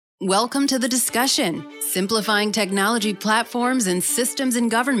Welcome to The Discussion, simplifying technology platforms and systems in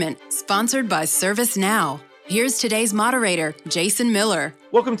government, sponsored by ServiceNow. Here's today's moderator, Jason Miller.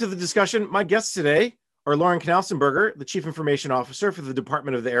 Welcome to The Discussion. My guests today are Lauren Knausenberger, the Chief Information Officer for the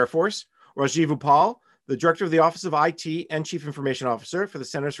Department of the Air Force, Rajiv Uppal, the Director of the Office of IT and Chief Information Officer for the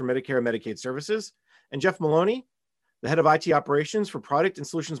Centers for Medicare and Medicaid Services, and Jeff Maloney, the Head of IT Operations for Product and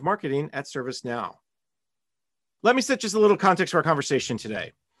Solutions Marketing at ServiceNow. Let me set just a little context for our conversation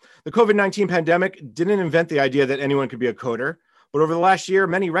today. The COVID-19 pandemic didn't invent the idea that anyone could be a coder, but over the last year,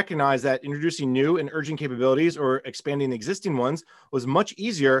 many recognized that introducing new and urgent capabilities or expanding existing ones was much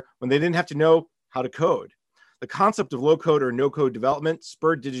easier when they didn't have to know how to code. The concept of low-code or no-code development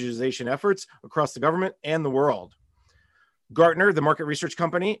spurred digitization efforts across the government and the world. Gartner, the market research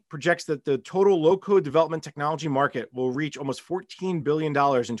company, projects that the total low-code development technology market will reach almost $14 billion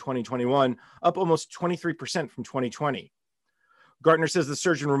in 2021, up almost 23% from 2020. Gartner says the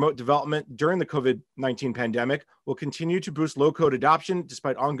surge in remote development during the COVID-19 pandemic will continue to boost low-code adoption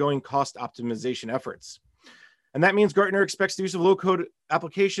despite ongoing cost optimization efforts. And that means Gartner expects the use of low-code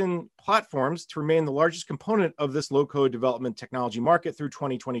application platforms to remain the largest component of this low-code development technology market through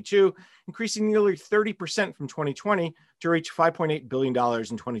 2022, increasing nearly 30% from 2020 to reach $5.8 billion in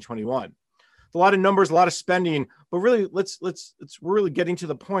 2021. A lot of numbers, a lot of spending, but really it's really getting to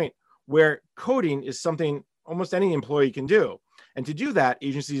the point where coding is something almost any employee can do. And to do that,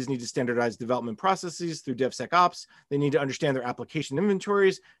 agencies need to standardize development processes through DevSecOps. They need to understand their application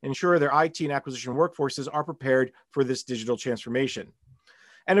inventories and ensure their IT and acquisition workforces are prepared for this digital transformation.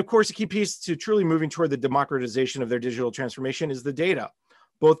 And of course, a key piece to truly moving toward the democratization of their digital transformation is the data.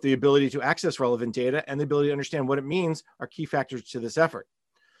 Both the ability to access relevant data and the ability to understand what it means are key factors to this effort.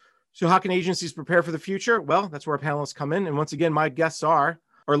 So how can agencies prepare for the future? Well, that's where our panelists come in. And once again, my guests are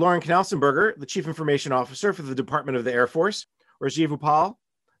Lauren Knausenberger, the Chief Information Officer for the Department of the Air Force, Rajiv Uppal,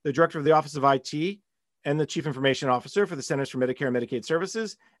 the Director of the Office of IT and the Chief Information Officer for the Centers for Medicare and Medicaid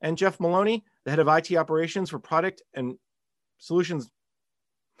Services, and Jeff Maloney, the Head of IT Operations for Product and Solutions,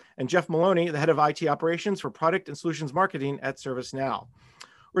 and Jeff Maloney, the Head of IT Operations for Product and Solutions Marketing at ServiceNow.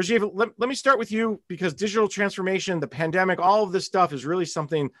 Rajiv, let me start with you, because digital transformation, the pandemic, all of this stuff is really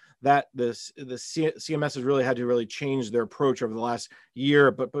something that the CMS has really had to really change their approach over the last year,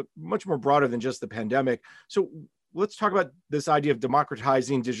 but much more broader than just the pandemic. So let's talk about this idea of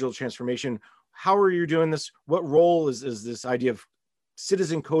democratizing digital transformation. How are you doing this? What role is this idea of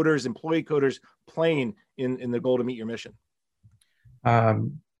citizen coders, employee coders playing in the goal to meet your mission?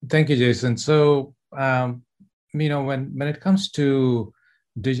 Thank you, Jason. So, when it comes to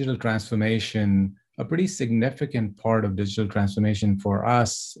digital transformation, a pretty significant part of digital transformation for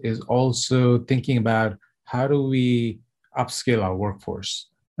us is also thinking about how do we upskill our workforce.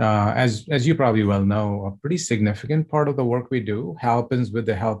 As you probably well know, a pretty significant part of the work we do happens with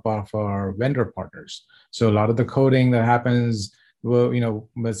the help of our vendor partners. So a lot of the coding that happens,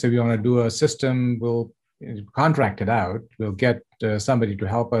 let's say we want to do a system, we'll contract it out, we'll get somebody to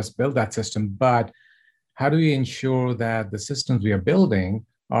help us build that system. But how do we ensure that the systems we are building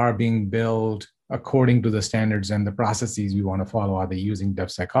are being built according to the standards and the processes we want to follow? Are they using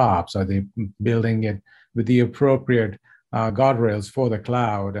DevSecOps? Are they building it with the appropriate guardrails for the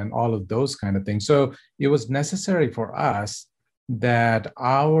cloud and all of those kind of things? So it was necessary for us that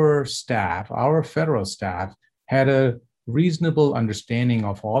our staff, our federal staff, had a reasonable understanding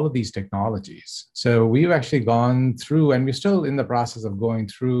of all of these technologies. So we've actually gone through, and we're still in the process of going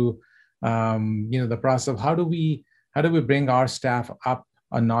through, the process of how do we bring our staff up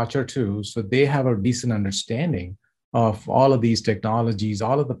a notch or two so they have a decent understanding of all of these technologies,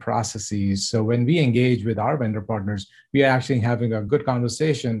 all of the processes. So when we engage with our vendor partners, we are actually having a good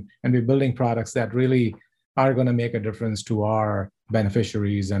conversation, and we're building products that really are going to make a difference to our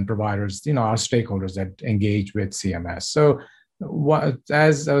beneficiaries and providers, our stakeholders that engage with CMS. So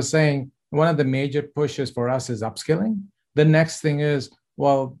as I was saying, one of the major pushes for us is upskilling. The next thing is,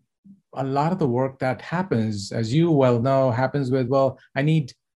 well, a lot of the work that happens, as you well know, happens with, I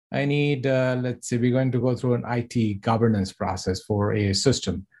need, let's say we're going to go through an IT governance process for a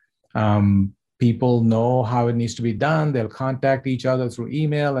system. People know how it needs to be done. They'll contact each other through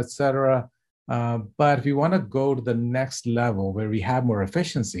email, et cetera. But if we want to go to the next level where we have more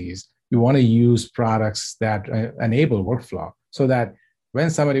efficiencies, we want to use products that enable workflow so that when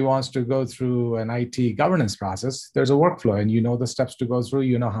somebody wants to go through an IT governance process, there's a workflow and you know the steps to go through,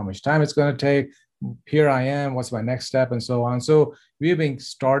 you know how much time it's going to take. Here I am, what's my next step, and so on. So we're being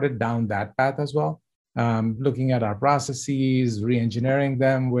started down that path as well, looking at our processes, re-engineering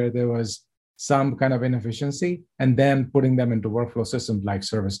them where there was some kind of inefficiency, and then putting them into workflow systems like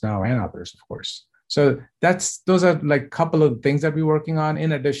ServiceNow and others, of course. So those are like a couple of things that we're working on,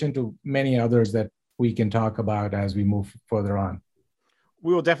 in addition to many others that we can talk about as we move further on.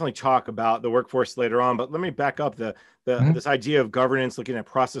 We will definitely talk about the workforce later on, but let me back up this idea of governance, looking at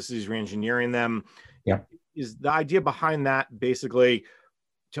processes, reengineering them. Yeah. Is the idea behind that basically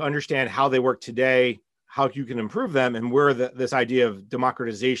to understand how they work today, how you can improve them, and where this idea of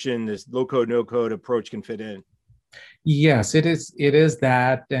democratization, this low code, no code approach can fit in? Yes, it is. It is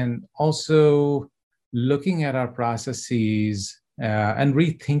that, and also looking at our processes and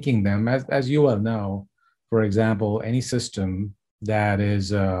rethinking them. As you well know, for example, any system that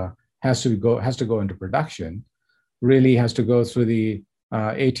is has to go into production really has to go through the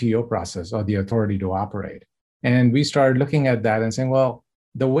ATO process, or the authority to operate. And we started looking at that and saying, well,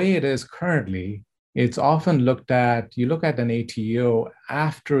 the way it is currently, it's often looked at. You look at an ATO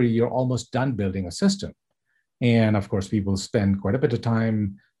after you're almost done building a system. And of course, people spend quite a bit of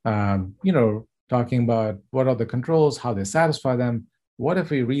time, talking about what are the controls, how they satisfy them. What if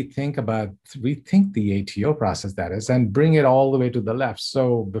we rethink the ATO process, that is, and bring it all the way to the left?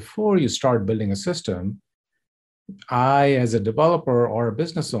 So before you start building a system, I, as a developer or a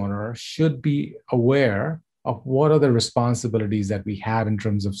business owner, should be aware of what are the responsibilities that we have in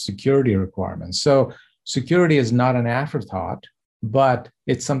terms of security requirements. So security is not an afterthought, but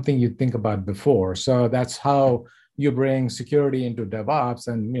it's something you think about before. So that's how you bring security into DevOps.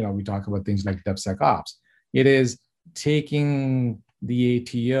 And we talk about things like DevSecOps. It is taking the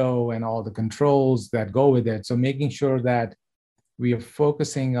ATO and all the controls that go with it. So making sure that we are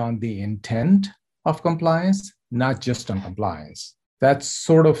focusing on the intent of compliance, not just on compliance. That's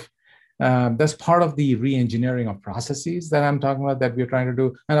sort of that's part of the re-engineering of processes that I'm talking about, that we're trying to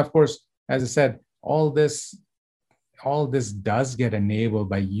do. And of course, as I said, all this does get enabled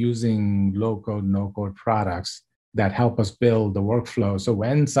by using low-code, no-code products that help us build the workflow. So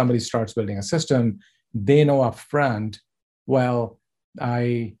when somebody starts building a system, they know upfront, well,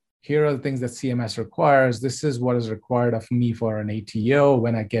 here are the things that CMS requires. This is what is required of me for an ATO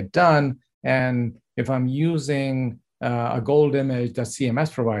when I get done. And if I'm using a gold image that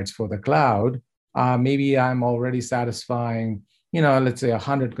CMS provides for the cloud, maybe I'm already satisfying, let's say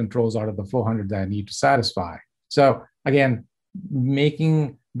 100 controls out of the 400 that I need to satisfy. So again,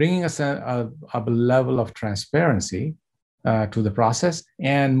 bringing us a level of transparency to the process,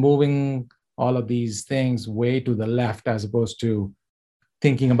 and moving all of these things way to the left, as opposed to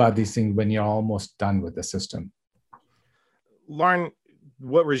thinking about these things when you're almost done with the system. Lauren,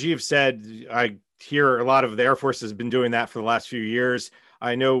 what Rajiv said, I hear a lot of the Air Force has been doing that for the last few years.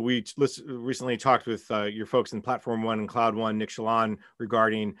 I know we recently talked with your folks in Platform One and Cloud One, Nick Shalon,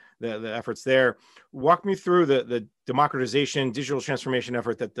 regarding the efforts there. Walk me through the democratization, digital transformation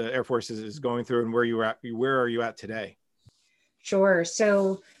effort that the Air Force is going through, and where are you at today? Sure.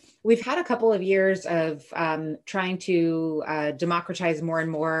 So we've had a couple of years of trying to democratize more and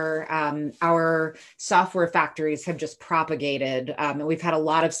more. Our software factories have just propagated, and we've had a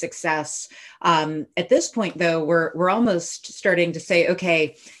lot of success. At this point, though, we're almost starting to say,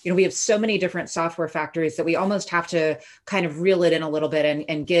 okay, we have so many different software factories that we almost have to kind of reel it in a little bit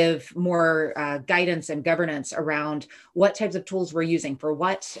and give more guidance and governance around what types of tools we're using for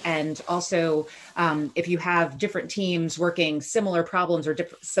what. And also, if you have different teams working similar problems or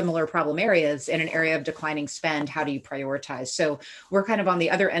similar problem areas in an area of declining spend, how do you prioritize? So we're kind of on the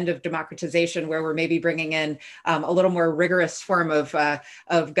other end of democratization, where we're maybe bringing in a little more rigorous form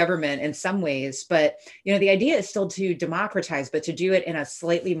of government in some ways. But the idea is still to democratize, but to do it in a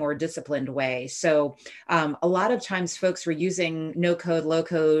slightly more disciplined way. So a lot of times folks were using no code, low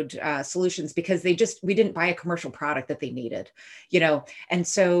code solutions because we didn't buy a commercial product that they needed, and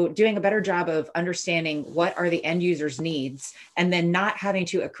so doing a better job of understanding what are the end users' needs, and then not having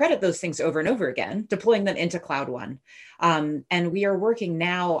to accredit those things over and over again, deploying them into Cloud One. And we are working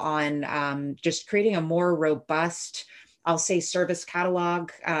now on just creating a more robust, I'll say, service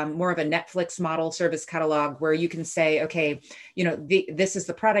catalog, more of a Netflix model service catalog, where you can say, okay, this is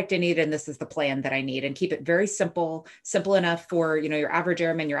the product I need, and this is the plan that I need, and keep it very simple enough for, your average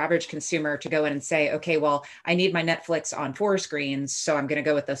airman, your average consumer to go in and say, okay, well, I need my Netflix on 4 screens, so I'm going to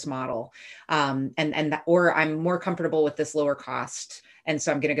go with this model. Or I'm more comfortable with this lower cost, and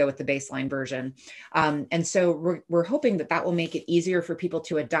so I'm going to go with the baseline version. And so we're hoping that will make it easier for people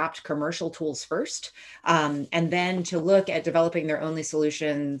to adopt commercial tools first, and then to look at developing their own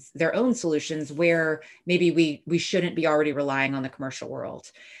solutions where maybe we shouldn't be already relying on the commercial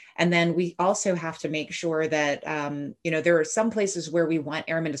world. And then we also have to make sure that, there are some places where we want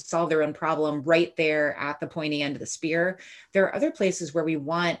airmen to solve their own problem right there at the pointy end of the spear. There are other places where we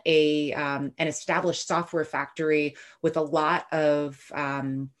want an established software factory with a lot of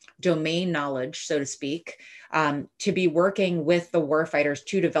domain knowledge, so to speak, to be working with the warfighters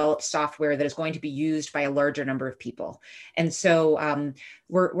to develop software that is going to be used by a larger number of people. And so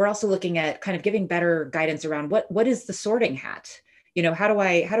we're also looking at kind of giving better guidance around what is the sorting hat? How do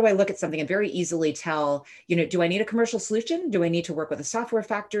I look at something and very easily tell, do I need a commercial solution? Do I need to work with a software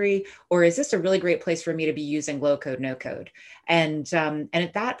factory? Or is this a really great place for me to be using low code, no code? And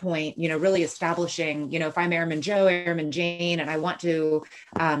at that point, really establishing, if I'm Airman Joe, Airman Jane, and I want to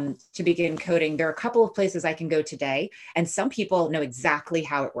begin coding, there are a couple of places I can go today. And some people know exactly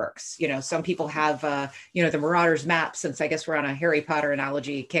how it works. Some people have, the Marauders map, since I guess we're on a Harry Potter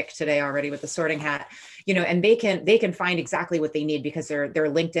analogy kick today already with the sorting hat. And they can find exactly what they need because they're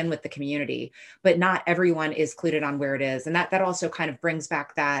linked in with the community, but not everyone is clued on where it is. And that also kind of brings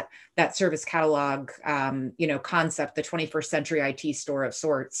back that service catalog, concept, the 21st century IT store of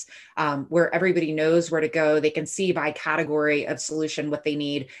sorts, where everybody knows where to go. They can see by category of solution what they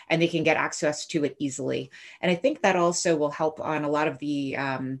need, and they can get access to it easily. And I think that also will help on a lot of the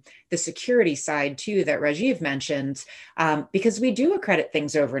security side too, that Rajiv mentioned, because we do accredit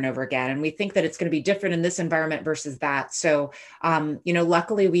things over and over again, and we think that it's going to be different in this environment versus that. So,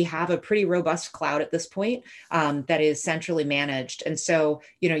 luckily we have a pretty robust cloud at this point that is centrally managed. And so,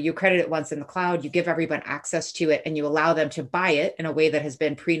 you credit it once in the cloud, you give everyone access to it, and you allow them to buy it in a way that has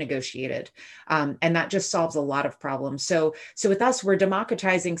been pre-negotiated. And that just solves a lot of problems. So with us, we're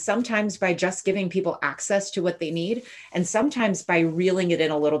democratizing sometimes by just giving people access to what they need, and sometimes by reeling it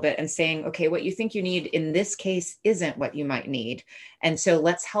in a little bit and saying, okay, what you think you need in this case isn't what you might need. And so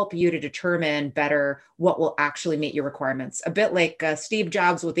let's help you to determine better what will actually meet your requirements. A bit like Steve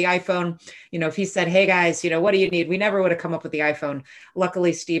Jobs with the iPhone. If he said, hey guys, what do you need? We never would have come up with the iPhone.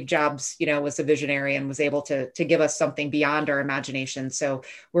 Luckily, Steve Jobs, was a visionary and was able to give us something beyond our imagination. So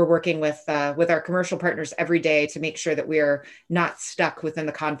we're working with our commercial partners every day to make sure that we are not stuck within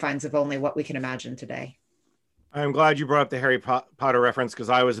the confines of only what we can imagine today. I'm glad you brought up the Harry Potter reference, because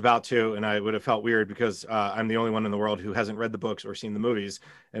I was about to, and I would have felt weird because I'm the only one in the world who hasn't read the books or seen the movies,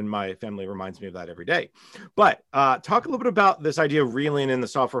 and my family reminds me of that every day. But talk a little bit about this idea of reeling in the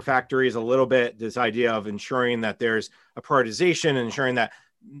software factories a little bit, this idea of ensuring that there's a prioritization and ensuring that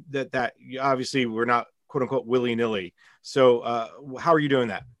obviously we're not, quote unquote, willy-nilly. So how are you doing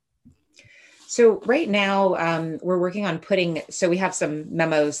that? So right now we're working on so we have some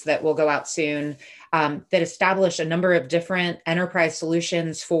memos that will go out soon that establish a number of different enterprise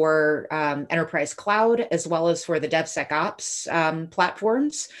solutions for enterprise cloud, as well as for the DevSecOps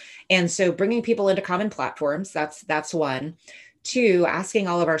platforms. And so bringing people into common platforms, that's one. Two, asking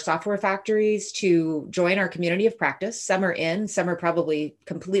all of our software factories to join our community of practice. Some are in, some are probably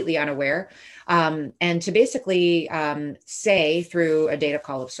completely unaware. And to basically say through a data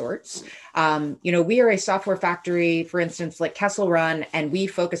call of sorts, we are a software factory, for instance, like Kessel Run, and we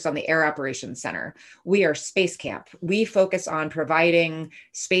focus on the Air Operations Center. We are Space Camp. We focus on providing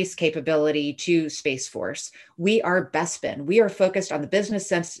space capability to Space Force. We are Bespin. We are focused on the business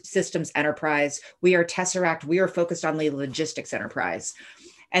systems enterprise. We are Tesseract. We are focused on the logistics enterprise.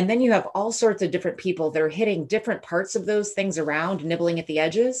 And then you have all sorts of different people that are hitting different parts of those things around, nibbling at the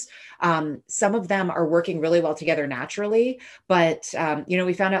edges. Some of them are working really well together naturally, but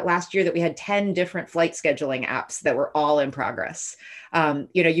we found out last year that we had 10 different flight scheduling apps that were all in progress.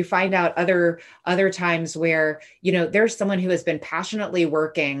 You find out other times where, there's someone who has been passionately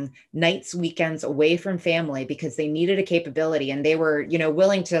working nights, weekends away from family because they needed a capability, and they were,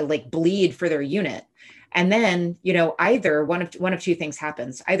 willing to bleed for their unit. And then, either one of two things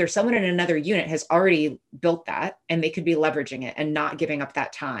happens. Either someone in another unit has already built that and they could be leveraging it and not giving up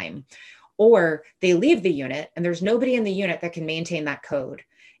that time, or they leave the unit and there's nobody in the unit that can maintain that code.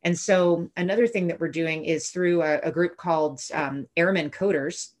 And so another thing that we're doing is through a group called Airmen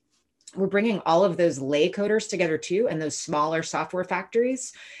Coders. We're bringing all of those lay coders together too, and those smaller software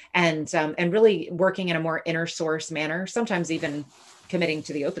factories, and really working in a more inner source manner, sometimes even committing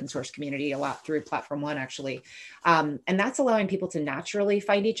to the open source community a lot through Platform One, actually. And that's allowing people to naturally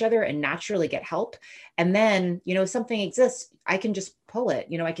find each other and naturally get help. And then, if something exists, I can just pull it,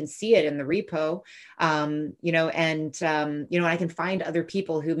 I can see it in the repo, and I can find other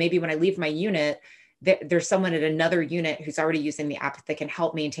people who maybe when I leave my unit, there's someone at another unit who's already using the app that can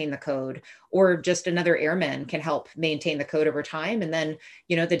help maintain the code, or just another airman can help maintain the code over time. And then,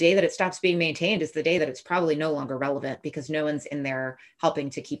 the day that it stops being maintained is the day that it's probably no longer relevant because no one's in there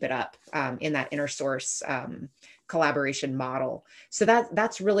helping to keep it up in that inner source collaboration model. So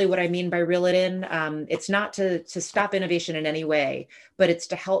that's really what I mean by reel it in. It's not to stop innovation in any way, but it's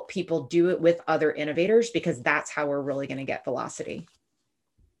to help people do it with other innovators, because that's how we're really going to get velocity.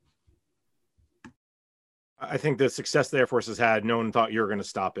 I think the success the Air Force has had, no one thought you were going to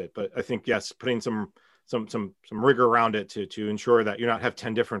stop it. But I think, yes, putting some rigor around it to ensure that you not have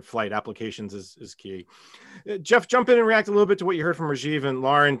 10 different flight applications is key. Jeff, jump in and react a little bit to what you heard from Rajiv and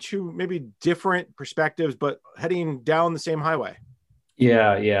Lauren, two maybe different perspectives, but heading down the same highway.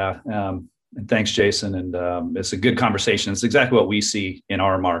 Yeah. And thanks, Jason. And it's a good conversation. It's exactly what we see in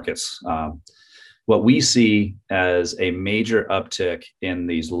our markets. What we see as a major uptick in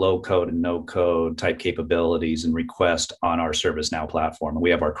these low code and no code type capabilities and requests on our ServiceNow platform. And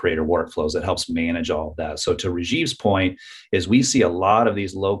we have our creator workflows that helps manage all of that. So to Rajiv's point is we see a lot of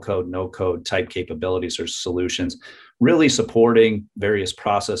these low code, no code type capabilities or solutions really supporting various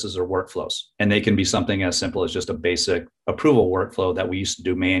processes or workflows. And they can be something as simple as just a basic approval workflow that we used to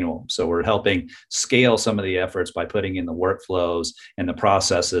do manual. So we're helping scale some of the efforts by putting in the workflows and the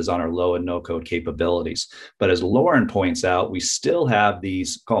processes on our low and no code capabilities. But as Lauren points out, we still have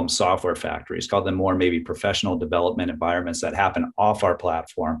these, call them software factories, call them more maybe professional development environments that happen off our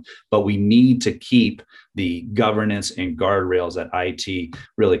platform. But we need to keep the governance and guardrails that IT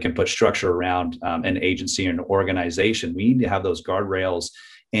really can put structure around an agency or an organization. We need to have those guardrails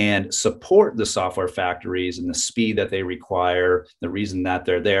and support the software factories and the speed that they require, the reason that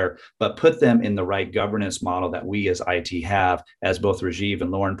they're there, but put them in the right governance model that we as IT have, as both Rajiv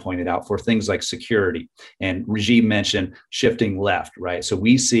and Lauren pointed out, for things like security. And Rajiv mentioned shifting left, right? So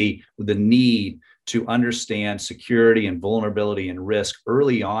we see the need to understand security and vulnerability and risk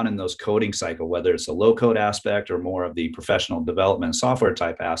early on in those coding cycle, whether it's a low code aspect or more of the professional development software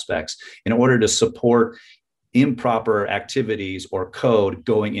type aspects, in order to support improper activities or code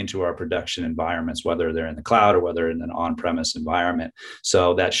going into our production environments, whether they're in the cloud or whether in an on-premise environment.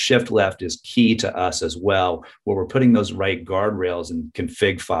 So that shift left is key to us as well, where we're putting those right guardrails and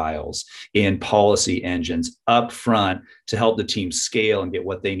config files in policy engines up front to help the team scale and get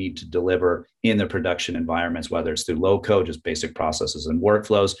what they need to deliver in the production environments, whether it's through low code, just basic processes and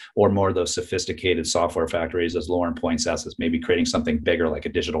workflows, or more of those sophisticated software factories, as Lauren points out, as maybe creating something bigger like a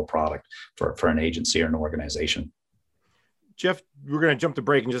digital product for an agency or an organization. Jeff, we're going to jump to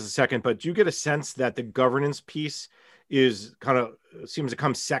break in just a second, but do you get a sense that the governance piece is kind of seems to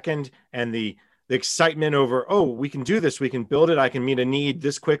come second, and the excitement over, oh, we can do this, we can build it, I can meet a need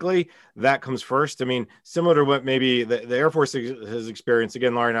this quickly, that comes first? I mean, similar to what maybe the Air Force has experienced.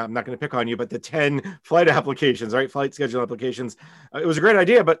 Again, Lauren, I'm not going to pick on you, but the 10 flight applications, right? Flight schedule applications. It was a great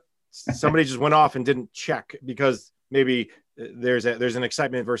idea, but somebody just went off and didn't check because maybe there's an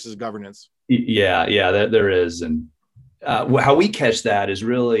excitement versus governance. Yeah, there is. And how we catch that is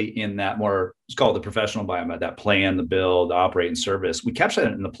really in that more, it's called the professional environment, that plan, the build, the operate, and service. We capture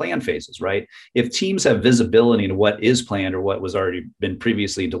that in the plan phases, right? If teams have visibility into what is planned or what was already been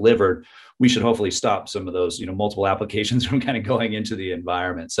previously delivered, we should hopefully stop some of those, multiple applications from kind of going into the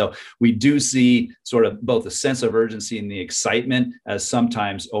environment. So we do see sort of both the sense of urgency and the excitement as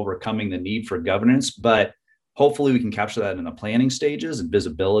sometimes overcoming the need for governance, but hopefully we can capture that in the planning stages and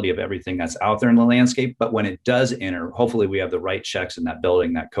visibility of everything that's out there in the landscape. But when it does enter, hopefully we have the right checks in that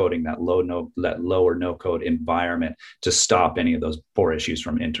building, that coding, that low or no code environment to stop any of those poor issues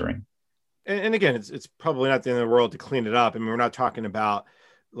from entering. And again, it's probably not the end of the world to clean it up. I mean, we're not talking about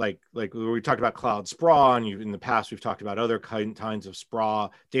like we talked about cloud sprawl, and in the past we've talked about other kinds of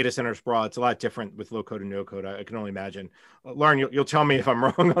sprawl, data center sprawl. It's a lot different with low code and no code. I can only imagine. Lauren, you'll tell me if I'm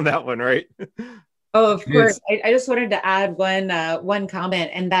wrong on that one, right? Oh, of course. I just wanted to add one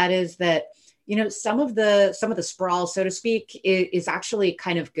comment, and that is that, some of the sprawl, so to speak, is actually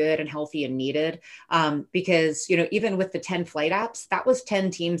kind of good and healthy and needed, because, even with the 10 flight apps, that was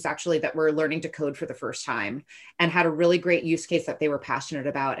 10 teams actually that were learning to code for the first time and had a really great use case that they were passionate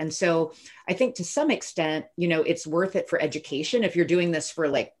about. And so I think to some extent, it's worth it for education if you're doing this for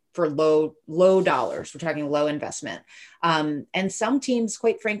low dollars. We're talking low investment. And some teams,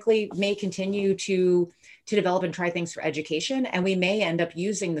 quite frankly, may continue to develop and try things for education. And we may end up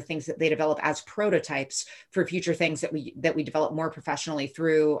using the things that they develop as prototypes for future things that we develop more professionally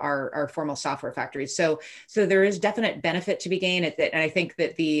through our formal software factories. So there is definite benefit to be gained at that. And I think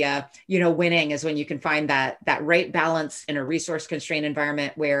that the, winning is when you can find that right balance in a resource constrained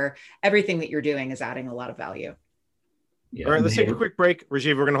environment where everything that you're doing is adding a lot of value. Yeah. All right, let's take a quick break.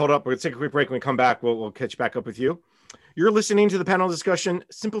 Rajiv, we're going to hold up. We're going to take a quick break. When we come back, we'll catch back up with you. You're listening to the panel discussion,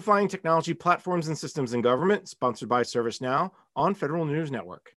 Simplifying Technology Platforms and Systems in Government, sponsored by ServiceNow on Federal News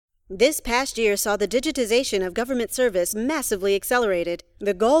Network. This past year saw the digitization of government service massively accelerated.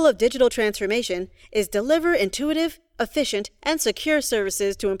 The goal of digital transformation is deliver intuitive, efficient, and secure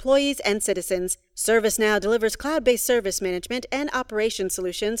services to employees and citizens. ServiceNow delivers cloud-based service management and operations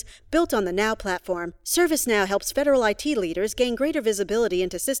solutions built on the Now platform. ServiceNow helps federal IT leaders gain greater visibility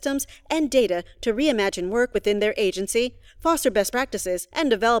into systems and data to reimagine work within their agency, foster best practices, and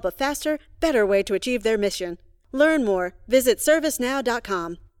develop a faster, better way to achieve their mission. Learn more. Visit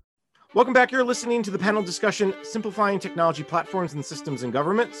servicenow.com. Welcome back. You're listening to the panel discussion, Simplifying Technology Platforms and Systems in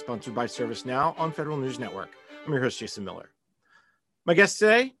Government, sponsored by ServiceNow on Federal News Network. I'm your host, Jason Miller. My guests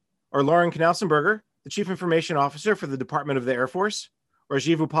today are Lauren Knausenberger, the Chief Information Officer for the Department of the Air Force,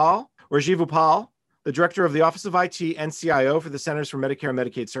 Rajiv Upal, the Director of the Office of IT and CIO for the Centers for Medicare and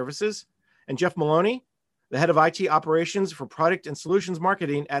Medicaid Services, and Jeff Maloney, the Head of IT Operations for Product and Solutions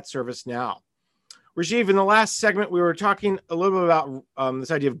Marketing at ServiceNow. Rajiv, in the last segment, we were talking a little bit about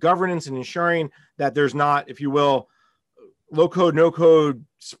this idea of governance and ensuring that there's not, if you will, low code, no code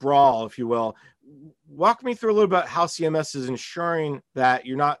sprawl, if you will. Walk me through a little bit how CMS is ensuring that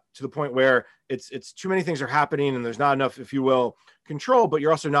you're not to the point where it's too many things are happening and there's not enough, if you will, control, but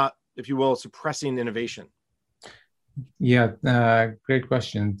you're also not, if you will, suppressing innovation. Yeah, great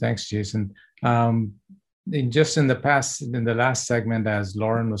question. Thanks, Jason. In the last segment, as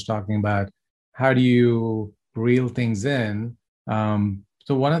Lauren was talking about, how do you reel things in?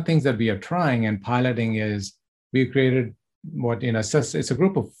 So one of the things that we are trying and piloting is we created it's a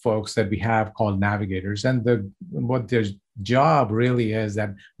group of folks that we have called navigators, and what their job really is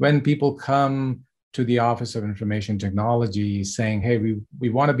that when people come to the Office of Information Technology saying, "Hey, we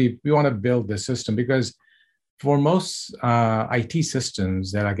want to build this system," because for most IT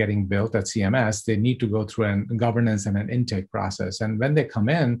systems that are getting built at CMS, they need to go through a governance and an intake process, and when they come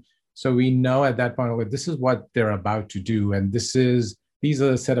in. So we know at that point, this is what they're about to do, and these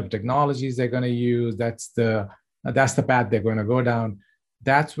are the set of technologies they're going to use. That's the path they're going to go down.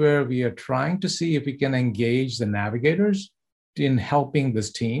 That's where we are trying to see if we can engage the navigators in helping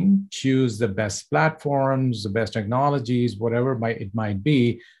this team choose the best platforms, the best technologies, whatever it might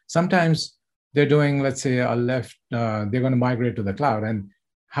be. Sometimes they're doing, let's say, a lift. They're going to migrate to the cloud, and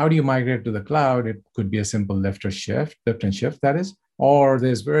how do you migrate to the cloud? It could be a simple lift and shift, that is. Or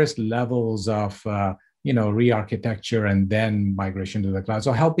there's various levels of, re-architecture and then migration to the cloud.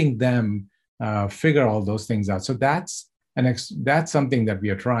 So helping them figure all those things out. So that's something that we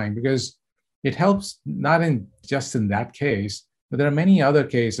are trying, because it helps not just in that case, but there are many other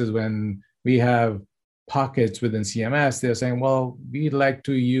cases when we have pockets within CMS. They're saying, well, we'd like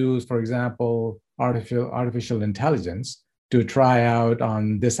to use, for example, artificial intelligence to try out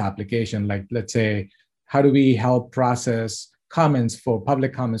on this application. Like, let's say, how do we help process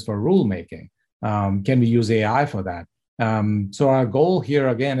public comments for rulemaking? Can we use AI for that? So our goal here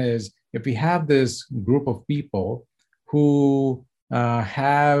again is, if we have this group of people who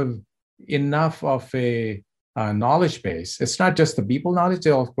have enough of a knowledge base, it's not just the people knowledge,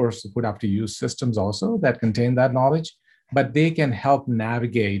 they of course would have to use systems also that contain that knowledge, but they can help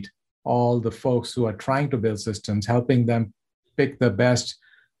navigate all the folks who are trying to build systems, helping them pick the best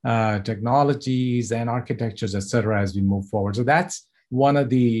technologies and architectures, et cetera, as we move forward. So that's one of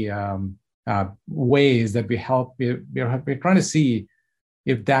the ways that we help. We're trying to see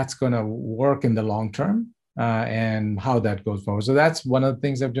if that's going to work in the long term and how that goes forward. So that's one of the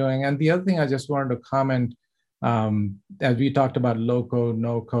things I'm doing. And the other thing I just wanted to comment, as we talked about low code,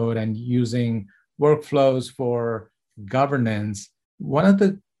 no code, and using workflows for governance, one of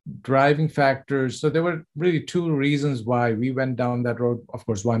the driving factors. So there were really two reasons why we went down that road. Of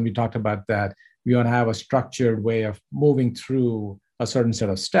course, one, we talked about that we want to have a structured way of moving through a certain set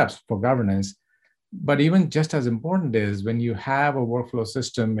of steps for governance. But even just as important is when you have a workflow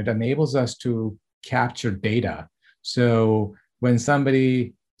system, it enables us to capture data. So when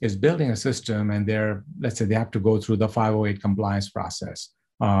somebody is building a system and let's say they have to go through the 508 compliance process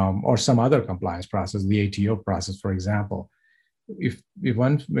or some other compliance process, the ATO process, for example,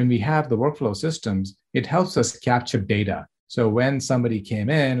 when we have the workflow systems, it helps us capture data. So when somebody came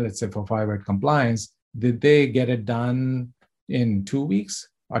in, let's say for 508 compliance, did they get it done in 2 weeks,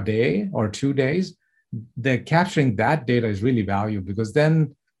 a day, or 2 days? Capturing that data is really valuable, because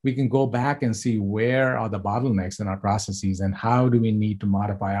then we can go back and see where are the bottlenecks in our processes and how do we need to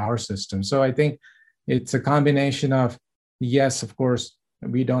modify our system. So I think it's a combination of, yes, of course,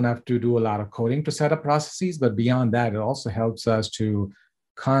 we don't have to do a lot of coding to set up processes, but beyond that, it also helps us to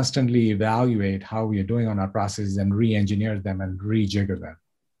constantly evaluate how we are doing on our processes and re-engineer them and rejigger them.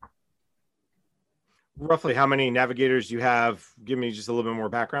 Roughly how many navigators you have? Give me just a little bit more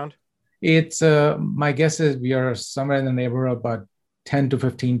background. It's my guess is we are somewhere in the neighborhood of about 10 to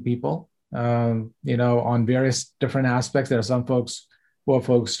 15 people, on various different aspects. There are some folks who are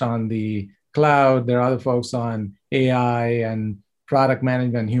focused on the cloud. There are other folks on AI and product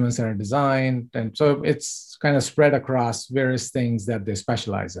management, human-centered design. And so it's kind of spread across various things that they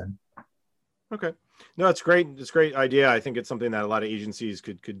specialize in. Okay. No, it's great. It's a great idea. I think it's something that a lot of agencies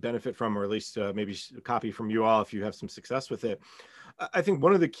could benefit from, or at least maybe copy from you all if you have some success with it. I think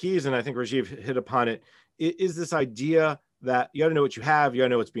one of the keys, and I think Rajiv hit upon it, is this idea that you got to know what you have, you got to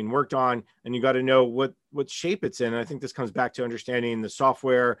know what's being worked on, and you got to know what shape it's in. And I think this comes back to understanding the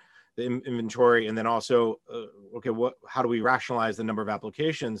software, the inventory, and then also, how do we rationalize the number of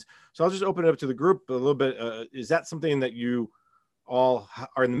applications? So I'll just open it up to the group a little bit. Is that something that you all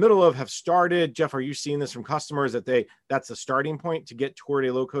are in the middle of, have started? Jeff, are you seeing this from customers that's a starting point to get toward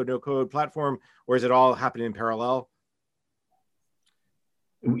a low code, no code platform, or is it all happening in parallel?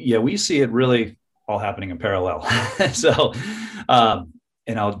 Yeah, we see it really all happening in parallel. So,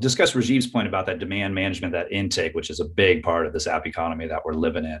 and I'll discuss Rajiv's point about that demand management, that intake, which is a big part of this app economy that we're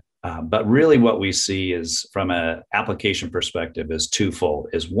living in. But really what we see is, from an application perspective, is twofold.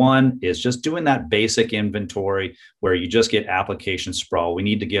 One is just doing that basic inventory where you just get application sprawl. We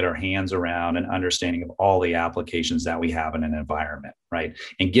need to get our hands around an understanding of all the applications that we have in an environment, right?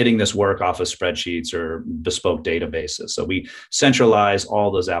 And getting this work off of spreadsheets or bespoke databases. So we centralize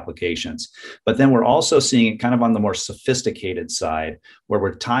all those applications. But then we're also seeing it kind of on the more sophisticated side, where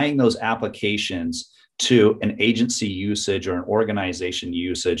we're tying those applications to an agency usage or an organization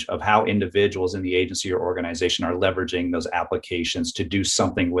usage of how individuals in the agency or organization are leveraging those applications to do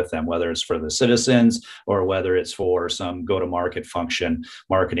something with them, whether it's for the citizens or whether it's for some go-to-market function,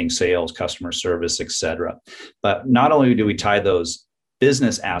 marketing, sales, customer service, et cetera. But not only do we tie those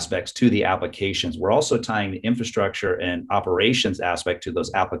business aspects to the applications, we're also tying the infrastructure and operations aspect to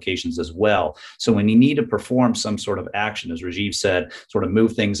those applications as well. So when you need to perform some sort of action, as Rajiv said, sort of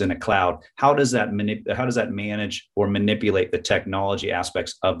move things in a cloud, how does that manage or manipulate the technology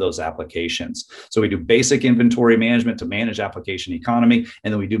aspects of those applications? So we do basic inventory management to manage application economy,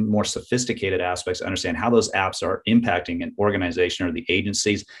 and then we do more sophisticated aspects to understand how those apps are impacting an organization or the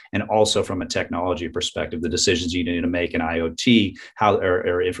agencies, and also from a technology perspective, the decisions you need to make in IoT,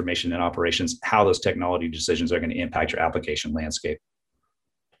 or information and operations, how those technology decisions are going to impact your application landscape.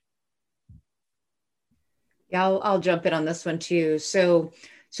 Yeah, I'll jump in on this one too. So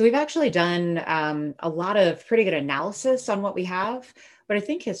we've actually done a lot of pretty good analysis on what we have, but I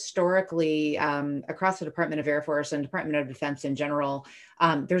think historically across the Department of Air Force and Department of Defense in general,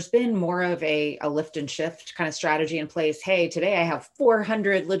 there's been more of a lift and shift kind of strategy in place. Hey, today I have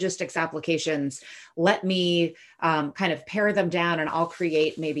 400 logistics applications. Let me kind of pare them down and I'll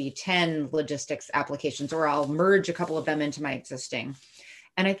create maybe 10 logistics applications, or I'll merge a couple of them into my existing.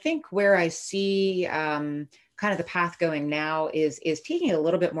 And I think where I see kind of the path going now is taking a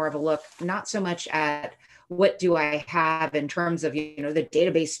little bit more of a look, not so much at what do I have in terms of, the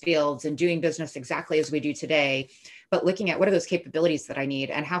database fields and doing business exactly as we do today, but looking at what are those capabilities that I need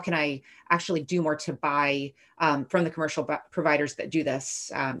and how can I actually do more to buy from the commercial providers that do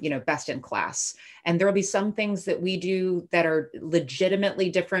this, best in class. And there will be some things that we do that are legitimately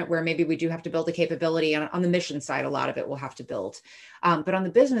different, where maybe we do have to build a capability. And on the mission side, a lot of it we'll have to build. But on the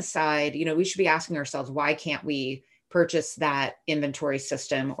business side, we should be asking ourselves, why can't we purchase that inventory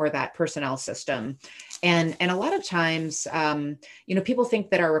system or that personnel system? And a lot of times, people think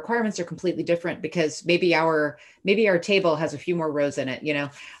that our requirements are completely different because maybe our table has a few more rows in it,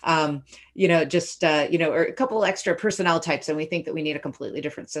 or a couple extra personnel types, and we think that we need a completely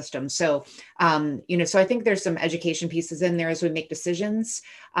different system. So, so I think there's some education pieces in there as we make decisions.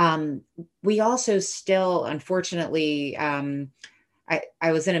 We also still, unfortunately,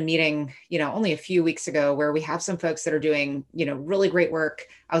 I was in a meeting, only a few weeks ago, where we have some folks that are doing, really great work.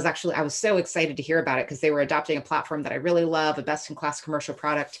 I was so excited to hear about it because they were adopting a platform that I really love, a best-in-class commercial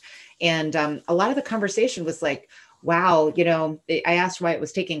product. And a lot of the conversation was like, wow, I asked why it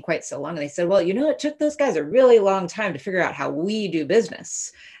was taking quite so long. And they said, well, it took those guys a really long time to figure out how we do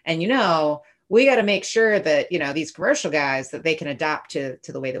business. And, we got to make sure that, these commercial guys, that they can adapt to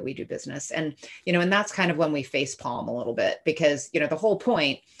the way that we do business. And, and that's kind of when we face palm a little bit, because, the whole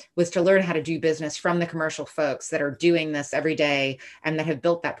point was to learn how to do business from the commercial folks that are doing this every day and that have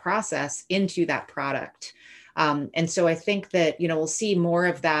built that process into that product. And so I think that, we'll see more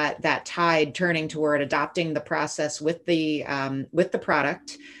of that tide turning toward adopting the process with the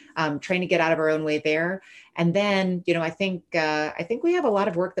product, trying to get out of our own way there. And then, I think we have a lot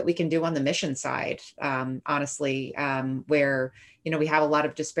of work that we can do on the mission side, honestly, where, we have a lot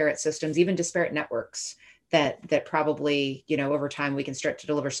of disparate systems, even disparate networks that probably, over time we can start to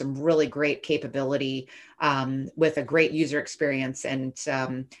deliver some really great capability with a great user experience, and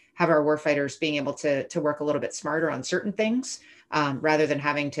have our warfighters being able to work a little bit smarter on certain things, rather than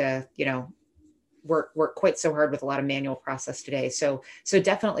having to, work quite so hard with a lot of manual process today. So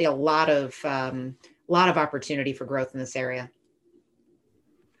definitely a lot of opportunity for growth in this area.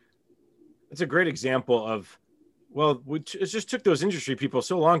 It's a great example of, it just took those industry people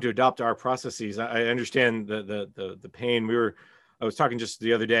so long to adopt our processes. I understand the pain. I was talking just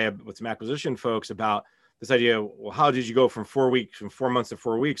the other day with some acquisition folks about this idea. Well, how did you go from 4 months to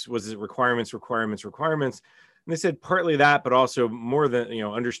 4 weeks? Was it requirements? And they said partly that, but also more than,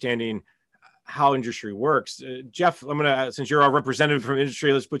 understanding how industry works. Jeff, I'm gonna, since you're our representative from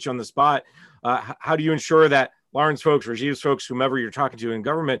industry, let's put you on the spot. How do you ensure that Lauren's folks, Rajiv's folks, whomever you're talking to in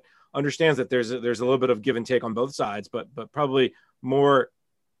government, understands that there's a little bit of give and take on both sides, but probably more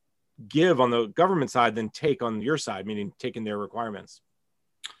give on the government side than take on your side, meaning taking their requirements?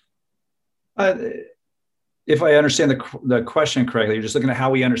 If I understand the question correctly, you're just looking at how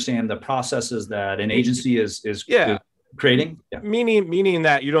we understand the processes that an agency is creating. Yeah. Meaning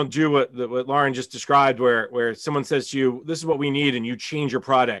that you don't do what Lauren just described, where someone says to you, "This is what we need," and you change your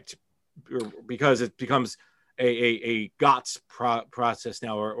product because it becomes a GOTS process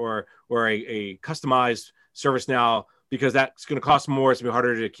now, or a customized service now, because that's going to cost more. It's going to be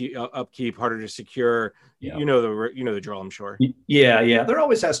harder to upkeep, harder to secure. Yeah. You know the drill, I'm sure. Yeah. There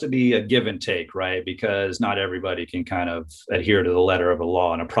always has to be a give and take, right? Because not everybody can kind of adhere to the letter of a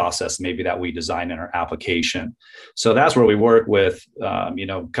law and a process maybe that we design in our application. So that's where we work with,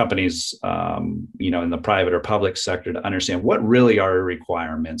 companies, in the private or public sector to understand what really are our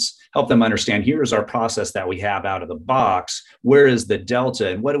requirements, help them understand, here's our process that we have out of the box. Where is the delta,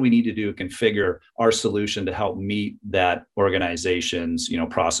 and what do we need to do to configure our solution to help meet that organization's,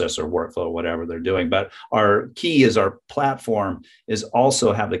 process or workflow, whatever they're doing. But our key is our platform is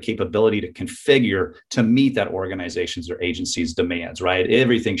also have the capability to configure to meet that organization's or agency's demands, right?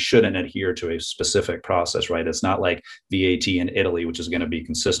 Everything shouldn't adhere to a specific process, right? It's not like VAT in Italy, which is going to be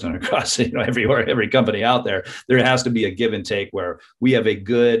consistent across, everywhere, every company out there. There has to be a give and take where we have a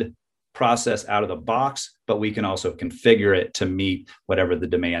good process out of the box, but we can also configure it to meet whatever the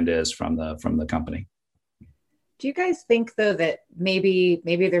demand is from the company. Do you guys think, though, that maybe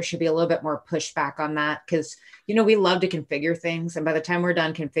there should be a little bit more pushback on that? Because, we love to configure things. And by the time we're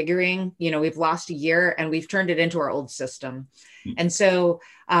done configuring, we've lost a year and we've turned it into our old system. Mm-hmm. And so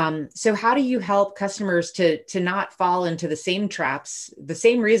how do you help customers to not fall into the same traps, the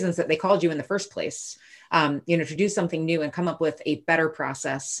same reasons that they called you in the first place, to do something new and come up with a better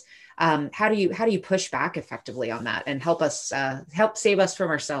process? How do you push back effectively on that and help save us from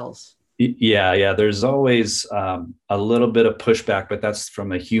ourselves? Yeah. There's always a little bit of pushback, but that's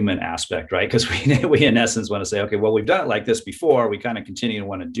from a human aspect, right? Because we in essence want to say, okay, well, we've done it like this before. We kind of continue to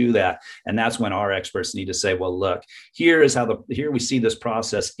want to do that. And that's when our experts need to say, well, look, here we see this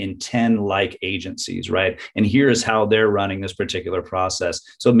process in 10 like agencies, right? And here is how they're running this particular process.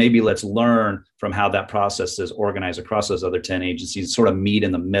 So maybe let's learn from how that process is organized across those other 10 agencies, sort of meet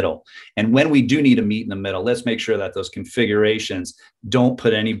in the middle. And when we do need to meet in the middle, let's make sure that those configurations don't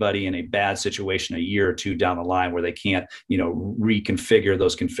put anybody in a bad situation a year or two down the line where they can't, reconfigure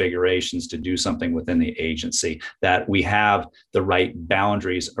those configurations to do something within the agency, that we have the right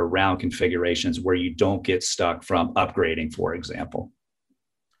boundaries around configurations where you don't get stuck from upgrading, for example.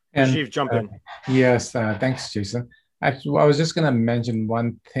 And Chief, jump in. Yes, thanks, Jason. I was just going to mention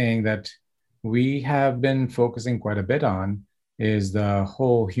one thing that we have been focusing quite a bit on is the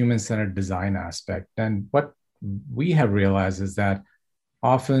whole human-centered design aspect. And what we have realized is that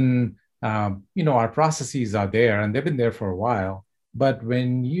often, our processes are there and they've been there for a while. But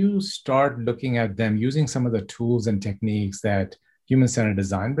when you start looking at them using some of the tools and techniques that human-centered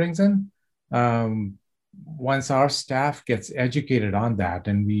design brings in, once our staff gets educated on that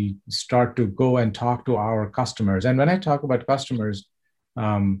and we start to go and talk to our customers, and when I talk about customers,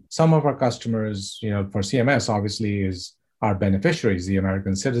 some of our customers, for CMS, obviously is our beneficiaries, the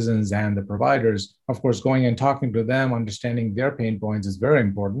American citizens and the providers. Of course, going and talking to them, understanding their pain points is very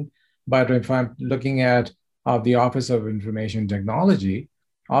important. But if I'm looking at the Office of Information Technology,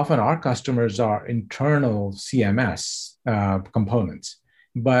 often our customers are internal CMS components.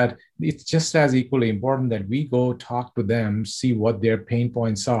 But it's just as equally important that we go talk to them, see what their pain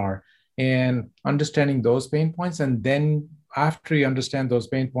points are, and understanding those pain points. And then after you understand those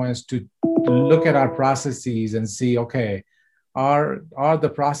pain points, to look at our processes and see, okay, are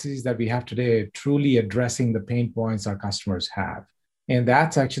the processes that we have today truly addressing the pain points our customers have? And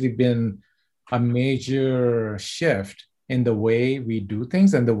that's actually been a major shift in the way we do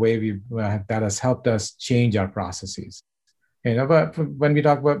things and the way that has helped us change our processes. But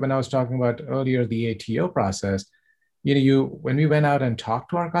when I was talking about earlier, the ATO process, when we went out and talked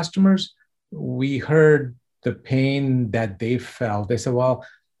to our customers, we heard the pain that they felt. They said, well,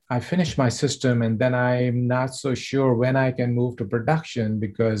 I finished my system and then I'm not so sure when I can move to production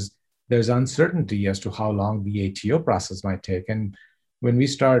because there's uncertainty as to how long the ATO process might take. And when we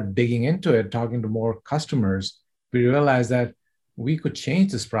start digging into it, talking to more customers, we realized that we could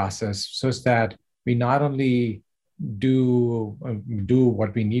change this process such that we not only do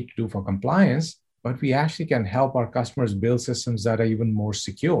what we need to do for compliance, but we actually can help our customers build systems that are even more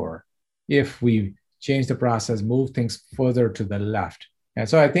secure if we change the process, move things further to the left. And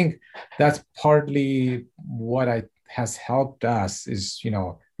so I think that's partly what has helped us is,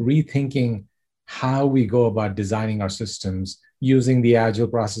 rethinking how we go about designing our systems using the Agile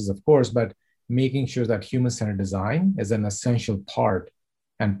process, of course, but making sure that human-centered design is an essential part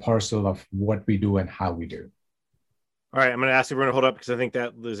and parcel of what we do and how we do. All right, I'm going to ask everyone to hold up because I think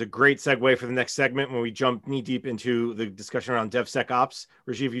that is a great segue for the next segment when we jump knee deep into the discussion around DevSecOps.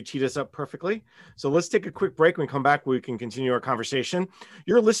 Rajiv, you teed us up perfectly. So let's take a quick break. When we come back, we can continue our conversation.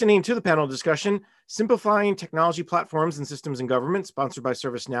 You're listening to the panel discussion, Simplifying Technology Platforms and Systems in Government, sponsored by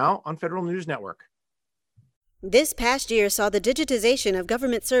ServiceNow on Federal News Network. This past year saw the digitization of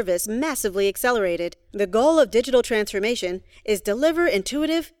government service massively accelerated. The goal of digital transformation is deliver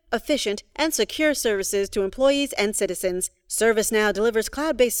intuitive, efficient, and secure services to employees and citizens. ServiceNow delivers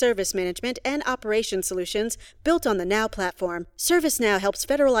cloud-based service management and operations solutions built on the Now platform. ServiceNow helps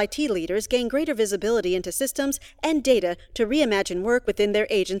federal IT leaders gain greater visibility into systems and data to reimagine work within their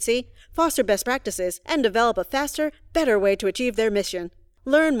agency, foster best practices, and develop a faster, better way to achieve their mission.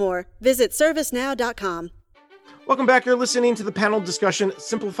 Learn more. Visit servicenow.com. Welcome back. You're listening to the panel discussion,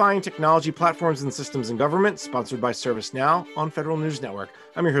 Simplifying Technology Platforms and Systems in Government, sponsored by ServiceNow on Federal News Network.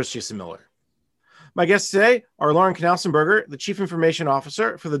 I'm your host, Jason Miller. My guests today are Lauren Knausenberger, the Chief Information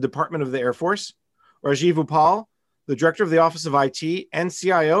Officer for the Department of the Air Force, Rajiv Uppal, the Director of the Office of IT and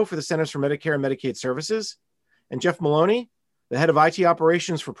CIO for the Centers for Medicare and Medicaid Services, and Jeff Maloney, the Head of IT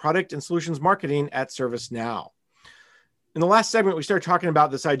Operations for Product and Solutions Marketing at ServiceNow. In the last segment, we started talking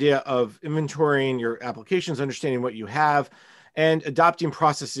about this idea of inventorying your applications, understanding what you have, and adopting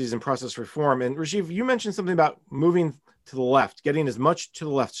processes and process reform. And Rajiv, you mentioned something about moving to the left, getting as much to the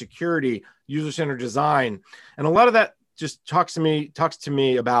left, security, user-centered design. And a lot of that just talks to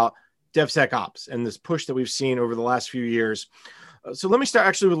me about DevSecOps and this push that we've seen over the last few years. So let me start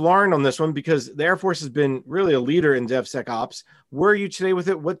actually with Lauren on this one, because the Air Force has been really a leader in DevSecOps. Where are you today with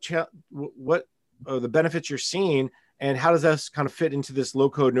it? What are the benefits you're seeing? And how does this kind of fit into this low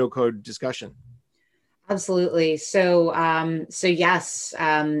code, no code discussion? Absolutely. So yes,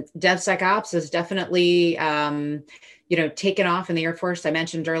 DevSecOps is definitely, taken off in the Air Force. I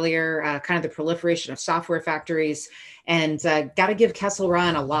mentioned earlier, kind of the proliferation of software factories, and got to give Kessel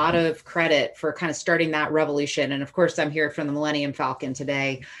Run a lot of credit for kind of starting that revolution. And of course, I'm here from the Millennium Falcon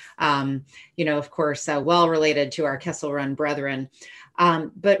today, of course, well related to our Kessel Run brethren.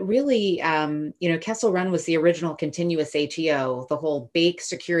 But really, Kessel Run was the original continuous ATO, the whole bake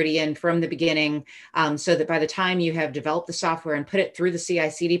security in from the beginning, so that by the time you have developed the software and put it through the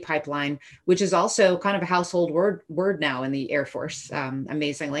CI/CD pipeline, which is also kind of a household word now in the Air Force,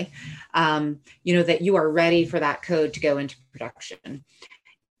 amazingly, that you are ready for that code to go into production.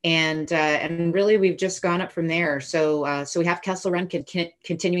 And really, we've just gone up from there. So we have Kessel Run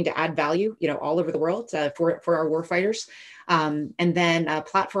continuing to add value, all over the world for our warfighters. And then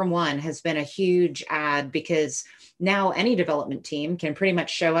Platform One has been a huge add, because now any development team can pretty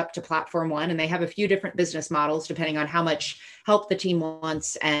much show up to Platform One, and they have a few different business models depending on how much help the team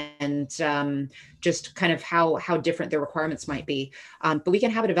wants and just kind of how different their requirements might be. But we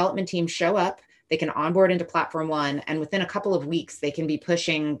can have a development team show up. They can onboard into Platform One, and within a couple of weeks, they can be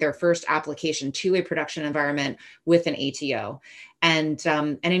pushing their first application to a production environment with an ATO. And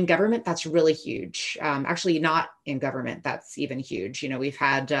in government, that's really huge. Actually, not in government, that's even huge. We've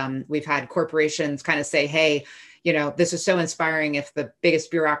had corporations kind of say, hey, this is so inspiring. If the biggest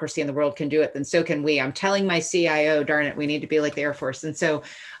bureaucracy in the world can do it, then so can we. I'm telling my CIO, darn it, we need to be like the Air Force. And so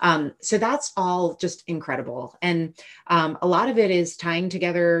that's all just incredible. And a lot of it is tying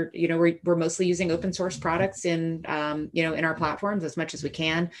together, we're mostly using open source products in our platforms as much as we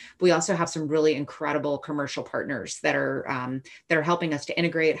can. But we also have some really incredible commercial partners that are helping us to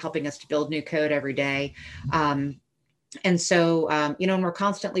integrate, helping us to build new code every day. And so, and we're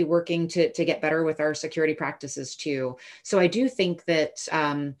constantly working to get better with our security practices too. So I do think that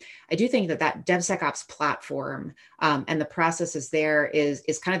that DevSecOps platform and the processes there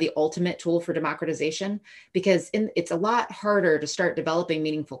is kind of the ultimate tool for democratization, because it's a lot harder to start developing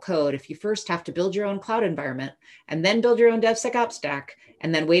meaningful code if you first have to build your own cloud environment and then build your own DevSecOps stack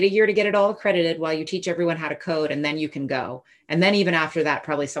and then wait a year to get it all accredited while you teach everyone how to code, and then you can go. And then even after that,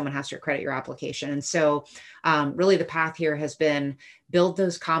 probably someone has to accredit your application. And so really the path here has been build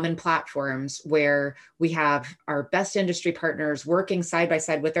those common platforms where we have our best industry partners working side by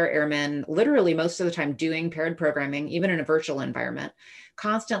side with our airmen, literally most of the time doing paired programming, even in a virtual environment,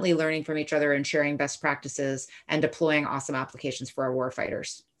 constantly learning from each other and sharing best practices and deploying awesome applications for our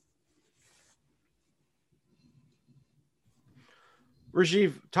warfighters.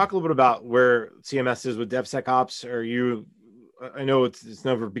 Rajiv, talk a little bit about where CMS is with DevSecOps. I know it's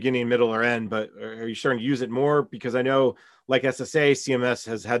never beginning, middle, or end, but are you starting to use it more? Because I know, like SSA, CMS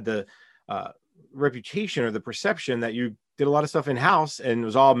has had the reputation or the perception that you did a lot of stuff in-house and it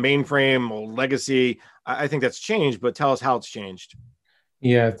was all mainframe or legacy. I think that's changed, but tell us how it's changed.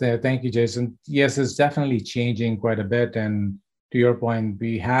 Yeah, thank you, Jason. Yes, it's definitely changing quite a bit. And to your point,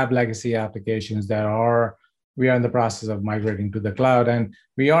 we have legacy applications we are in the process of migrating to the cloud, and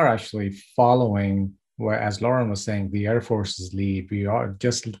we are actually following, as Lauren was saying, the Air Force's lead. We are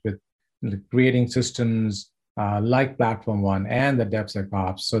just with creating systems like Platform One and the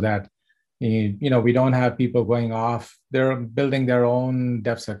DevSecOps, so that we don't have people going off. They're building their own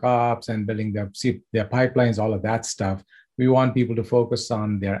DevSecOps and building their pipelines, all of that stuff. We want people to focus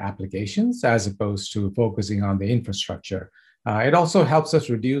on their applications as opposed to focusing on the infrastructure. It also helps us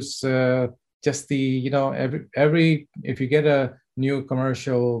reduce just the, if you get a new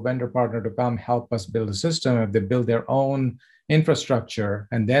commercial vendor partner to come help us build a system, if they build their own infrastructure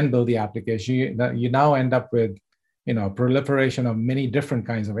and then build the application, you now end up with, proliferation of many different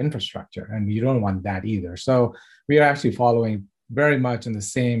kinds of infrastructure, and you don't want that either. So we are actually following very much in the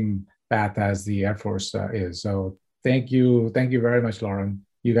same path as the Air Force is. So thank you very much, Lauren.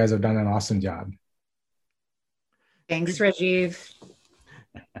 You guys have done an awesome job. Thanks, Rajiv.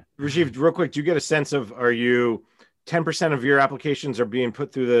 Rajiv, real quick, do you get a sense of, are you 10% of your applications are being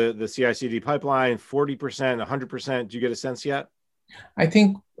put through the CI/CD pipeline, 40%, 100%? Do you get a sense yet? I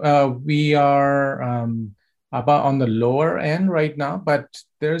think we are about on the lower end right now, but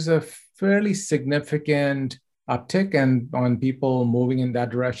there's a fairly significant uptick and on people moving in that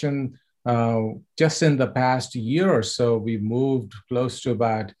direction. Just in the past year or so, we've moved close to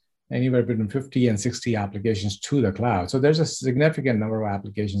about anywhere between 50 and 60 applications to the cloud. So there's a significant number of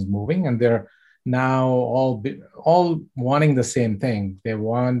applications moving, and they're now all wanting the same thing. They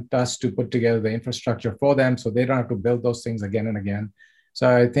want us to put together the infrastructure for them so they don't have to build those things again and again. So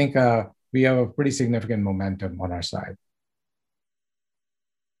I think we have a pretty significant momentum on our side.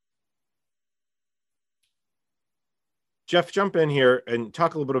 Jeff, jump in here and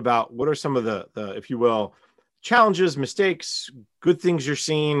talk a little bit about what are some of the if you will, challenges, mistakes, good things you're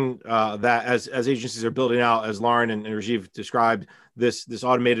seeing that as agencies are building out, as Lauren and Rajiv described, this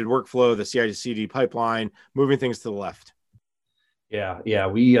automated workflow, the CI/CD pipeline, moving things to the left. Yeah.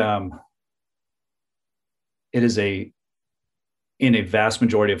 We it is in a vast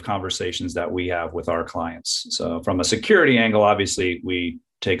majority of conversations that we have with our clients. So from a security angle, obviously we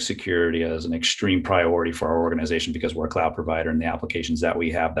take security as an extreme priority for our organization because we're a cloud provider and the applications that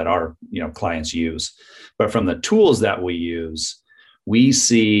we have that our clients use. But from the tools that we use, we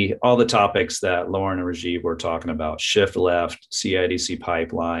see all the topics that Lauren and Rajiv were talking about: shift left, CI/CD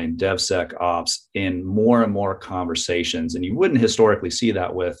pipeline, DevSecOps, in more and more conversations. And you wouldn't historically see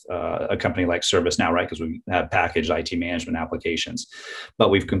that with a company like ServiceNow, right? Because we have packaged IT management applications.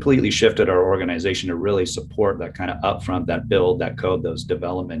 But we've completely shifted our organization to really support that kind of upfront, that build, that code, those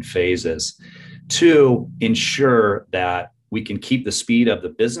development phases, to ensure that we can keep the speed of the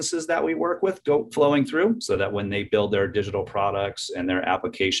businesses that we work with flowing through, so that when they build their digital products and their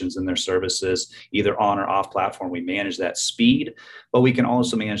applications and their services, either on or off platform, we manage that speed, but we can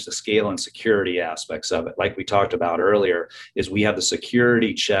also manage the scale and security aspects of it. Like we talked about earlier, is we have the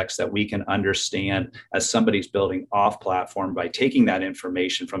security checks that we can understand as somebody's building off platform by taking that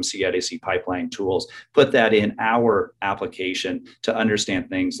information from CI/CD pipeline tools, put that in our application to understand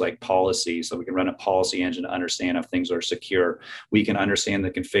things like policies. So we can run a policy engine to understand if things are secure. We can understand the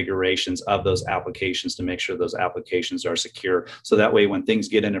configurations of those applications to make sure those applications are secure. So that way, when things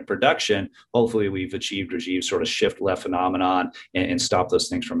get into production, hopefully we've achieved Rajiv's sort of shift left phenomenon and stop those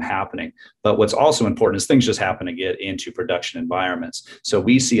things from happening. But what's also important is things just happen to get into production environments. So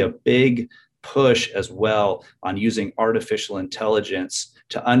we see a big push as well on using artificial intelligence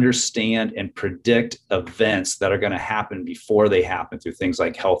to understand and predict events that are going to happen before they happen through things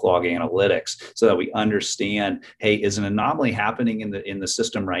like health log analytics, so that we understand, hey, is an anomaly happening in the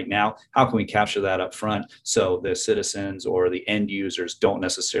system right now? How can we capture that up front so the citizens or the end users don't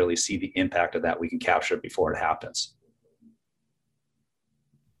necessarily see the impact of that? We can capture it before it happens.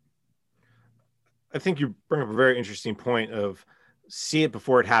 I think you bring up a very interesting point of see it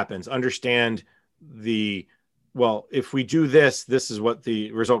before it happens, understand well, if we do this, this is what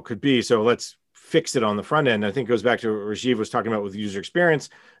the result could be. So let's fix it on the front end. I think it goes back to what Rajiv was talking about with user experience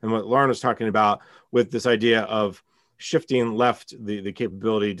and what Lauren was talking about with this idea of shifting left the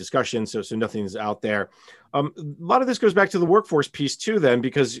capability discussion. So nothing's out there. A lot of this goes back to the workforce piece too, then,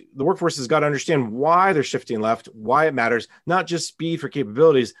 because the workforce has got to understand why they're shifting left, why it matters, not just speed for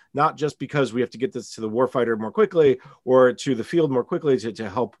capabilities, not just because we have to get this to the warfighter more quickly or to the field more quickly to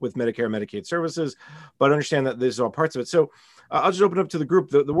help with Medicare and Medicaid services, but understand that these are all parts of it. So I'll just open up to the group.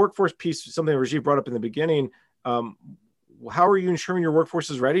 The workforce piece, something Rajiv brought up in the beginning. How are you ensuring your workforce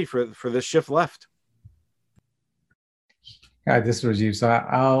is ready for this shift left? Hi, this is Rajiv.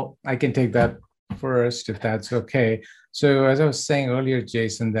 So I can take that first, if that's okay. So as I was saying earlier,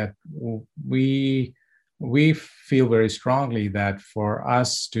 Jason, that we feel very strongly that for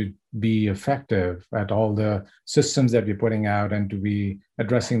us to be effective at all the systems that we're putting out and to be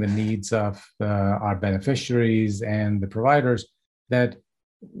addressing the needs of our beneficiaries and the providers, that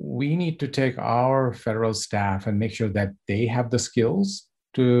we need to take our federal staff and make sure that they have the skills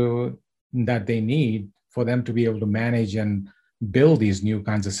that they need for them to be able to manage and build these new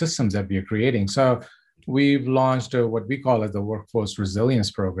kinds of systems that we are creating. So we've launched what we call as the Workforce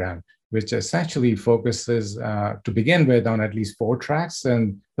Resilience Program, which essentially focuses to begin with on at least 4 tracks.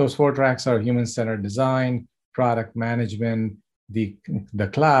 And those 4 tracks are human-centered design, product management, the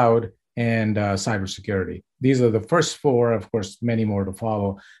cloud, and cybersecurity. These are the first 4, of course, many more to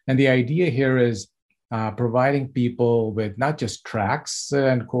follow. And the idea here is providing people with not just tracks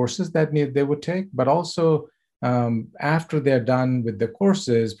and courses that they would take, but also after they're done with the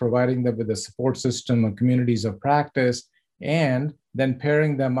courses, providing them with a support system and communities of practice, and then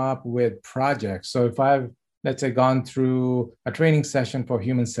pairing them up with projects. So if I've, let's say, gone through a training session for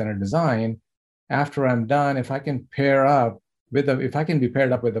human-centered design, after I'm done, if I can be paired up with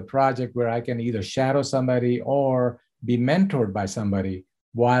a project where I can either shadow somebody or be mentored by somebody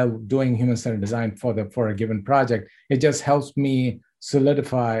while doing human-centered design for a given project, it just helps me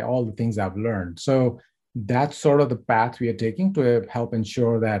solidify all the things I've learned. So that's sort of the path we are taking to help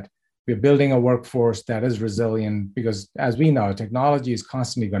ensure that we're building a workforce that is resilient, because as we know, technology is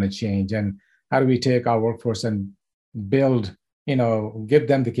constantly going to change. And how do we take our workforce and build, give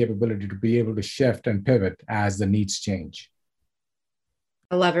them the capability to be able to shift and pivot as the needs change?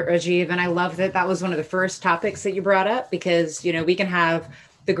 I love it, Rajiv. And I love that that was one of the first topics that you brought up, because, we can have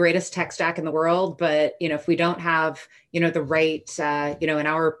the greatest tech stack in the world, but, if we don't have, the right,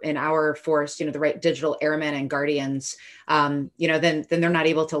 in our force, the right digital airmen and guardians, then they're not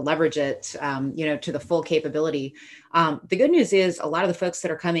able to leverage it, to the full capability. The good news is a lot of the folks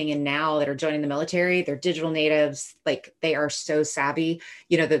that are coming in now that are joining the military, they're digital natives, like they are so savvy.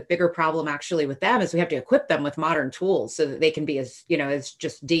 The bigger problem actually with them is we have to equip them with modern tools so that they can be as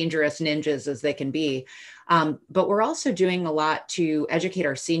just dangerous ninjas as they can be. But we're also doing a lot to educate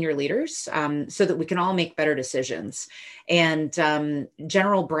our senior leaders so that we can all make better decisions. And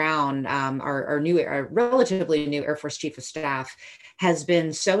General Brown, our relatively new Air Force Chief of Staff, has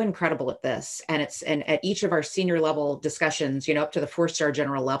been so incredible at this. And at each of our senior level discussions, up to the 4-star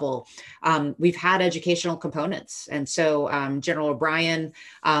general level, we've had educational components. And so General O'Brien,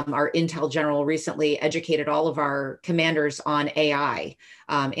 our Intel general, recently educated all of our commanders on AI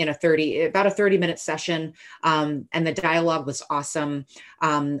in about a 30-minute session. And the dialogue was awesome.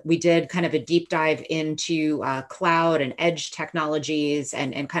 We did kind of a deep dive into cloud and edge technologies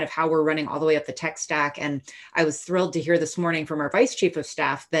and kind of how we're running all the way up the tech stack. And I was thrilled to hear this morning from our Vice Chief of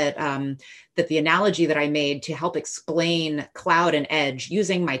Staff that that the analogy that I made to help explain cloud and edge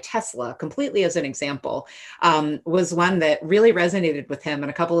using my Tesla completely as an example was one that really resonated with him. And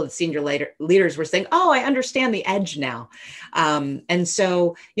a couple of the senior leaders were saying, oh, I understand the edge now. And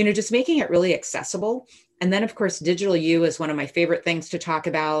so, just making it really accessible. And then, of course, Digital U is one of my favorite things to talk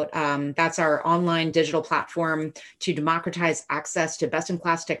about. That's our online digital platform to democratize access to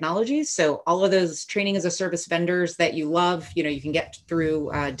best-in-class technologies. So all of those training as a service vendors that you love, you can get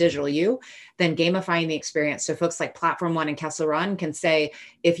through Digital U. then gamifying the experience. So folks like Platform One and Kessel Run can say,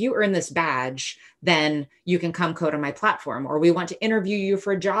 if you earn this badge, then you can come code on my platform, or we want to interview you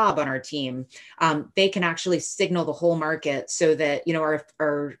for a job on our team. They can actually signal the whole market so that,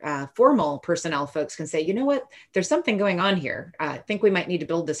 our formal personnel folks can say, you know what, there's something going on here. I think we might need to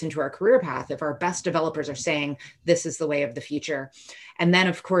build this into our career path if our best developers are saying this is the way of the future. And then,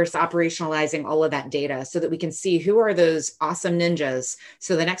 of course, operationalizing all of that data so that we can see who are those awesome ninjas.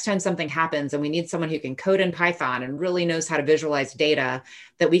 So the next time something happens and we need someone who can code in Python and really knows how to visualize data,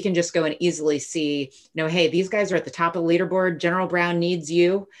 that we can just go and easily see, hey, these guys are at the top of the leaderboard. General Brown needs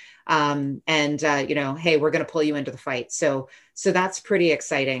you. Hey, we're going to pull you into the fight. So that's pretty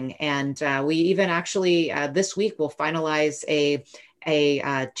exciting. And we even actually this week will finalize a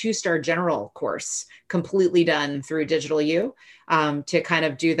 2-star general course completely done through DigitalU to kind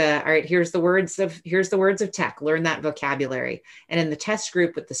of do all right, here's the words of tech, learn that vocabulary. And in the test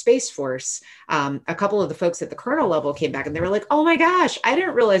group with the Space Force, a couple of the folks at the colonel level came back and they were like, oh my gosh, I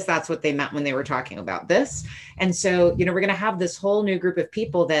didn't realize that's what they meant when they were talking about this. And so, we're going to have this whole new group of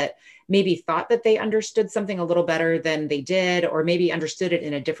people that maybe thought that they understood something a little better than they did, or maybe understood it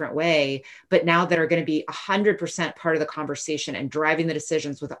in a different way, but now that are going to be 100% part of the conversation and driving the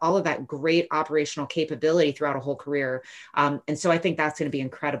decisions with all of that great operational capability throughout a whole career. And so I think that's going to be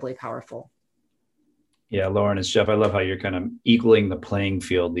incredibly powerful. Yeah, Lauren, it's Jeff. I love how you're kind of equaling the playing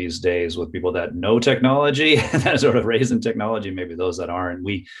field these days with people that know technology and that sort of raised in technology, maybe those that aren't.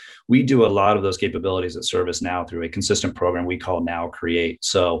 We do a lot of those capabilities at ServiceNow through a consistent program we call Now Create.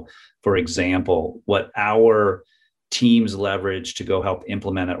 So, for example, what our teams leverage to go help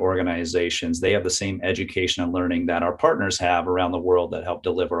implement at organizations, they have the same education and learning that our partners have around the world that help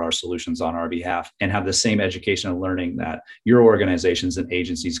deliver our solutions on our behalf, and have the same education and learning that your organizations and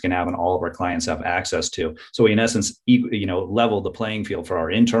agencies can have and all of our clients have access to. So we, in essence, level the playing field for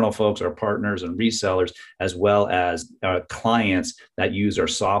our internal folks, our partners and resellers, as well as our clients that use our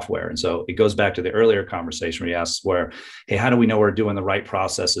software. And so it goes back to the earlier conversation we asked hey, how do we know we're doing the right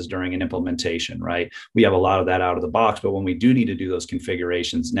processes during an implementation, right? We have a lot of that out of the box. But when we do need to do those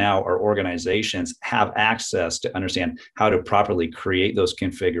configurations, now our organizations have access to understand how to properly create those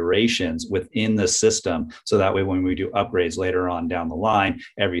configurations within the system. So that way, when we do upgrades later on down the line,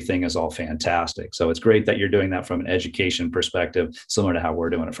 everything is all fantastic. So it's great that you're doing that from an education perspective, similar to how we're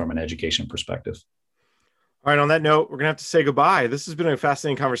doing it from an education perspective. All right, on that note, we're going to have to say goodbye. This has been a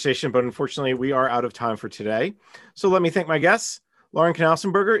fascinating conversation, but unfortunately, we are out of time for today. So let me thank my guests. Lauren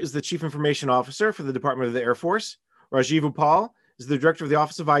Knausenberger is the Chief Information Officer for the Department of the Air Force. Rajiv Upal is the Director of the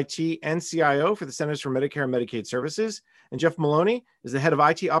Office of IT and CIO for the Centers for Medicare and Medicaid Services. And Jeff Maloney is the Head of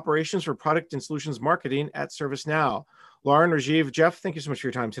IT Operations for Product and Solutions Marketing at ServiceNow. Lauren, Rajiv, Jeff, thank you so much for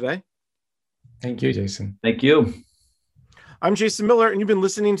your time today. Thank you, Jason. Thank you. I'm Jason Miller, and you've been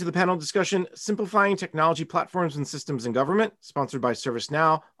listening to the panel discussion, Simplifying Technology Platforms and Systems in Government, sponsored by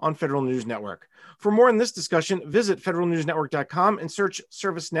ServiceNow on Federal News Network. For more on this discussion, visit federalnewsnetwork.com and search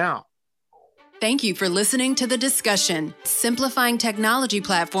ServiceNow. Thank you for listening to the discussion, Simplifying Technology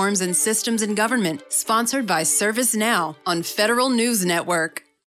Platforms and Systems in Government, sponsored by ServiceNow on Federal News Network.